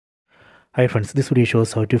Hi friends, this video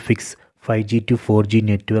shows how to fix 5G to 4G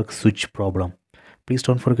network switch problem. Please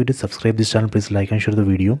don't forget to subscribe this channel. Please like and share the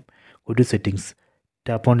video. Go to settings.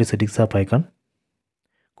 Tap on the settings app icon.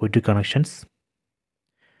 Go to connections.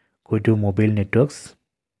 Go to mobile networks.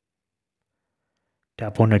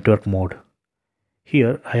 Tap on network mode.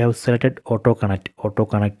 Here I have selected auto connect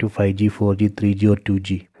to 5G, 4G, 3G or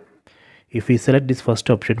 2G. If we select this first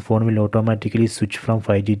option, phone will automatically switch from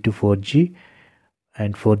 5G to 4G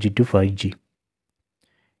and 4G to 5G.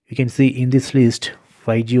 You can see in this list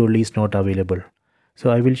 5G only is not available. So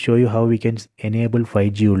I will show you how we can enable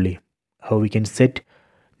 5G only, how we can set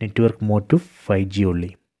network mode to 5G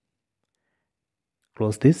only.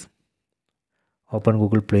 Close this, open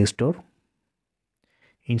Google Play Store,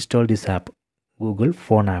 install this app, Google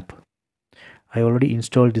Phone app. I already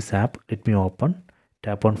installed this app. Let me open.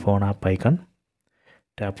 Tap on phone app icon,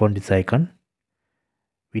 tap on this icon.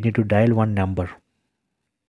 We need to dial one number.